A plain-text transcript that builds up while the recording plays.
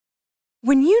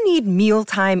When you need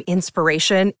mealtime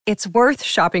inspiration, it's worth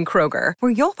shopping Kroger,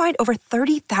 where you'll find over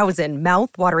 30,000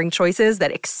 mouth-watering choices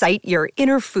that excite your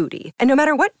inner foodie. And no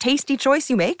matter what tasty choice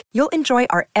you make, you'll enjoy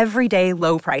our everyday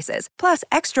low prices, plus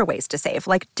extra ways to save,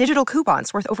 like digital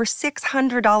coupons worth over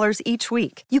 $600 each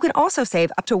week. You can also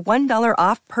save up to $1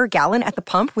 off per gallon at the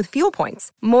pump with fuel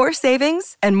points. More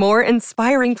savings and more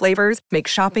inspiring flavors make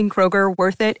shopping Kroger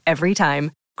worth it every time.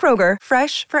 Kroger,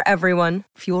 fresh for everyone.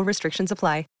 Fuel restrictions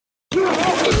apply.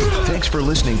 Thanks for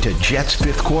listening to Jets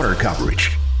fifth quarter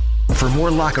coverage. For more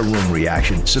locker room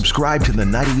reaction, subscribe to the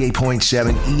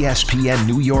 98.7 ESPN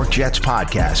New York Jets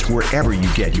podcast wherever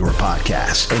you get your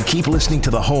podcasts. And keep listening to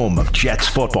the home of Jets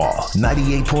football,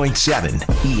 98.7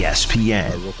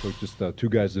 ESPN. Real quick, just two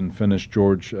guys didn't finish.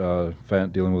 George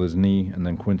Fant dealing with his knee, and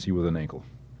then Quincy with an ankle.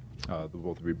 They'll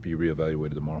both be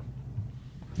reevaluated tomorrow.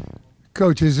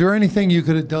 Coach, is there anything you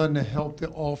could have done to help the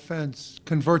offense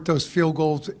convert those field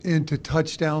goals into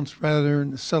touchdowns rather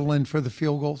than settle in for the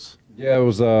field goals? Yeah, it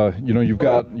was. You've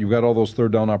got all those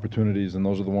third down opportunities, and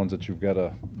those are the ones that you've got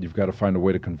to find a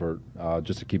way to convert,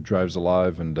 just to keep drives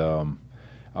alive. And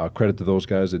credit to those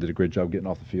guys; they did a great job getting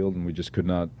off the field, and we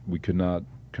could not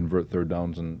convert third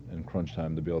downs in crunch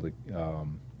time to be able to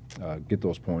get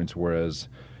those points. Whereas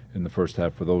in the first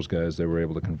half, for those guys, they were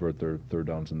able to convert their third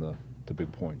downs in the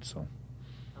big points. So.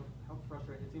 It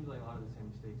seems like a lot of the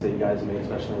same mistakes that you guys made,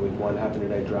 especially in week one, happen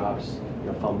today. Drops,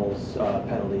 fumbles,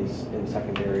 penalties in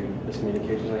secondary,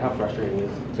 miscommunications. Like, how frustrating is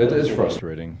it? It is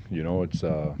frustrating. It's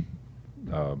part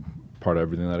of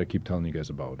everything that I keep telling you guys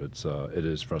about. It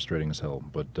is frustrating as hell.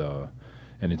 But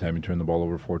anytime you turn the ball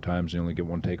over 4 times, you only get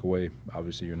one takeaway.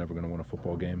 Obviously, you're never going to win a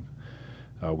football game.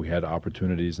 We had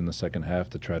opportunities in the second half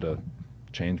to try to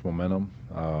change momentum.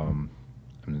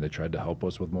 They tried to help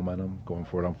us with momentum, going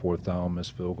for it on 4th down,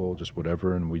 missed field goal, just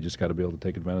whatever, and we just got to be able to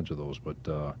take advantage of those. But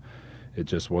it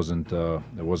just wasn't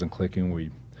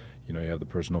clicking. You have the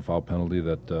personal foul penalty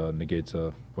that negates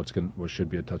what should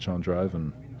be a touchdown drive,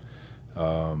 and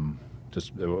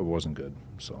it wasn't good.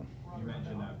 So. You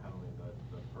mentioned that penalty,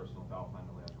 the personal foul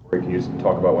penalty. Corey, can you just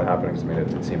talk about what happened?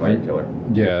 Because it seemed like a killer.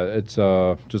 Yeah, it's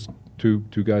just. Two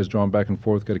guys drawn back and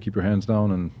forth. Got to keep your hands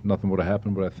down, and nothing would have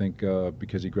happened. But I think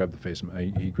because he grabbed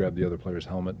he grabbed the other player's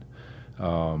helmet,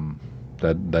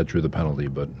 that drew the penalty.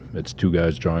 But it's 2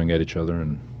 guys drawing at each other,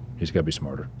 and he's got to be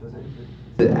smarter.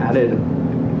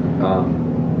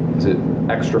 Is it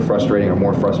extra frustrating or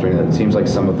more frustrating? That it seems like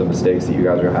some of the mistakes that you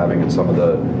guys are having and some of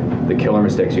the killer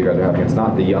mistakes you guys are having, it's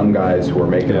not the young guys who are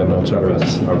making them. Our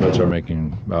vets are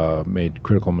made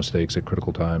critical mistakes at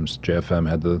critical times. JFM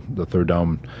had the 3rd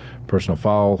down personal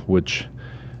foul, which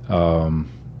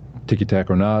ticky-tack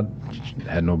or not,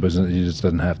 had no business. He just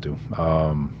doesn't have to.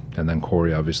 And then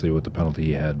Corey, obviously, with the penalty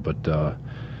he had. But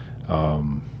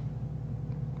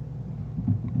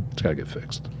it's got to get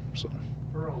fixed. So.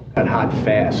 Got hot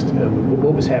fast.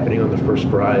 What was happening on the first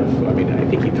drive? I mean, I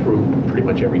think he threw pretty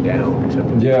much every down.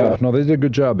 No, they did a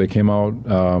good job. They came out,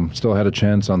 still had a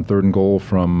chance on 3rd and goal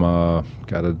from,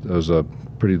 it was a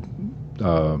pretty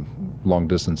long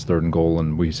distance 3rd and goal,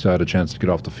 and we still had a chance to get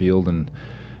off the field, and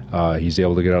he's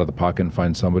able to get out of the pocket and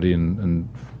find somebody and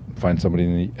find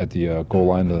somebody at the goal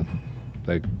line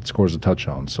that scores a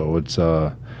touchdown. So it's,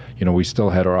 we still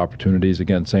had our opportunities.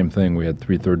 Again, same thing. We had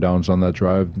 3 third downs on that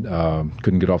drive.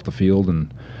 Couldn't get off the field,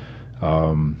 and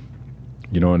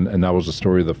and that was the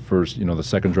story of the first. The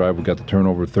second drive, we got the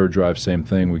turnover. 3rd drive, same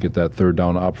thing. We get that 3rd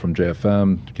down op from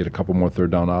JFM. Get a couple more 3rd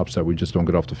down ops that we just don't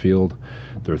get off the field.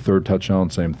 Their 3rd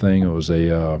touchdown, same thing. It was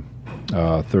a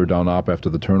 3rd down op after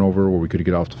the turnover where we could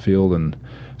get off the field, and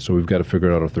so we've got to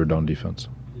figure out our 3rd down defense.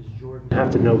 Does Jordan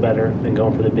have to know better than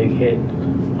going for the big hit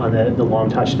on the long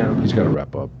touchdown? He's got to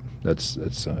wrap up. You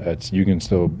can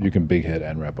big hit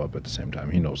and wrap up at the same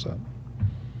time. He knows that.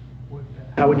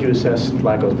 How would you assess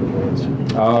Flacco's performance?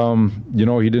 He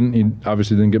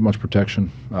obviously didn't get much protection.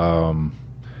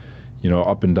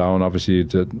 Up and down. Obviously,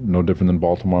 it's no different than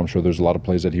Baltimore. I'm sure there's a lot of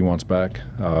plays that he wants back.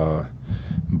 And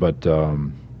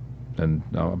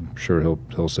I'm sure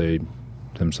he'll say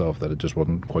himself that it just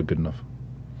wasn't quite good enough.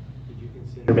 Did you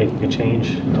consider making a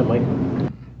change to Mike?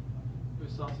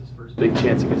 Big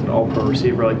chance against an all-pro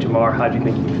receiver like Jamar. How do you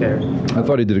think he fared? I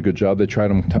thought he did a good job. They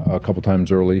tried him a couple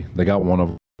times early. They got one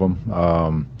of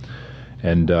them.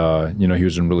 He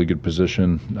was in really good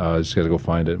position. He's got to go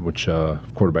find it, which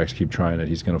quarterbacks keep trying it.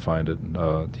 He's going to find it.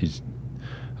 I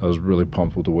was really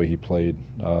pumped with the way he played,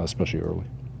 especially early.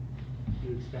 Do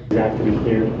you expect that to be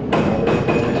cleared?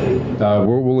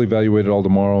 We'll evaluate it all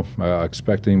tomorrow,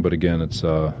 expecting, but again, it's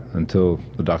until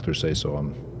the doctors say so,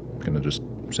 I'm going to just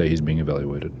say he's being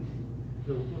evaluated.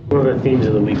 One of the themes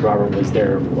of the week, Robert, was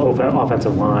their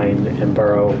offensive line and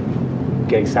Burrow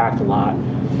getting sacked a lot.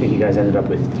 I think you guys ended up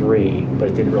with 3, but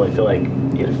it didn't really feel like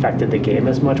it affected the game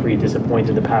as much. Were you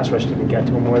disappointed the pass rush didn't get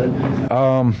to him more than?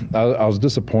 I was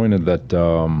disappointed that,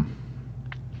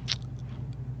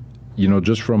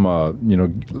 just from,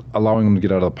 allowing him to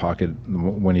get out of the pocket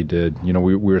when he did.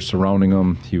 We were surrounding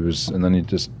him. And then he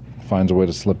just finds a way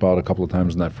to slip out a couple of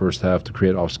times in that first half to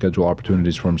create off-schedule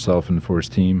opportunities for himself and for his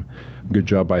team. Good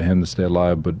job by him to stay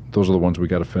alive, but those are the ones we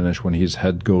got to finish when his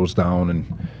head goes down and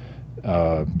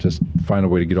just find a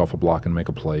way to get off a block and make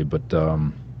a play. But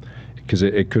because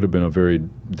it could have been a very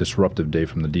disruptive day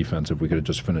from the defense if we could have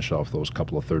just finished off those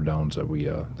couple of third downs that we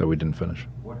didn't finish.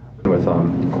 What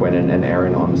happened with Quinn and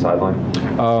Aaron on the sideline?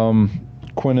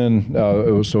 Quinnen,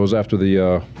 it was after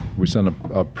we sent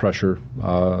a pressure,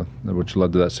 which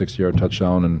led to that 60-yard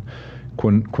touchdown, and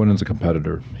Quinnen's a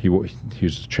competitor. He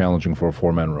was challenging for a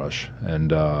 4-man rush,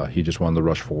 and he just wanted to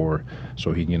rush 4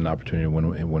 so he can get an opportunity to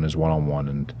win his one-on-one.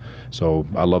 And so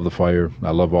I love the fire.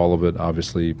 I love all of it.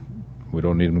 Obviously, we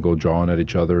don't need him to go jawing at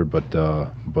each other,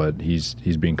 but he's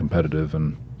being competitive,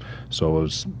 and so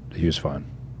he was fine.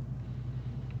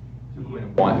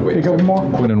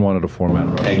 Quinnen wanted a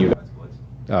 4-man rush. And you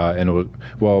and it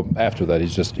was, after that,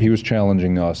 he was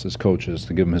challenging us as coaches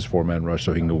to give him his 4-man rush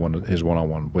so he can go his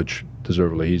one-on-one, which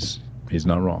deservedly he's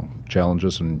not wrong. Challenge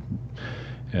us and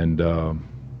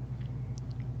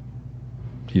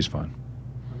he's fine.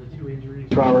 The 2 injuries,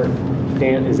 Robert,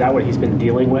 Dan, is that what he's been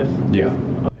dealing with? Yeah.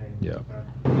 Okay. Yeah.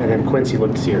 And then Quincy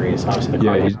looked serious. Obviously, the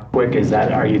cardio quick.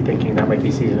 Are you thinking that might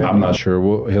be season? I'm not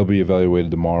sure. He'll be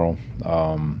evaluated tomorrow.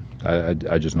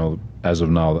 I just know, as of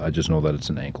now, I just know that it's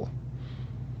an ankle.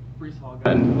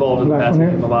 Got involved in the passing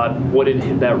game a lot. What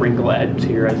did that wrinkle add to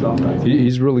your guys' offense?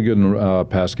 He's really good in the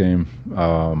pass game.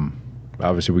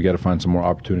 Obviously, we got to find some more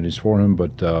opportunities for him,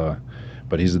 but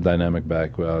he's a dynamic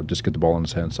back. Just get the ball in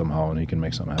his hand somehow, and he can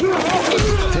make something happen.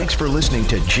 Thanks for listening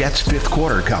to Jets fifth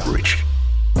quarter coverage.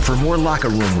 For more locker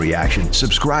room reaction,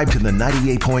 subscribe to the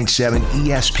 98.7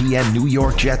 ESPN New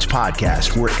York Jets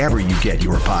podcast wherever you get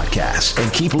your podcasts.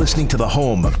 And keep listening to the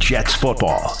home of Jets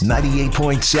football,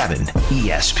 98.7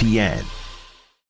 ESPN.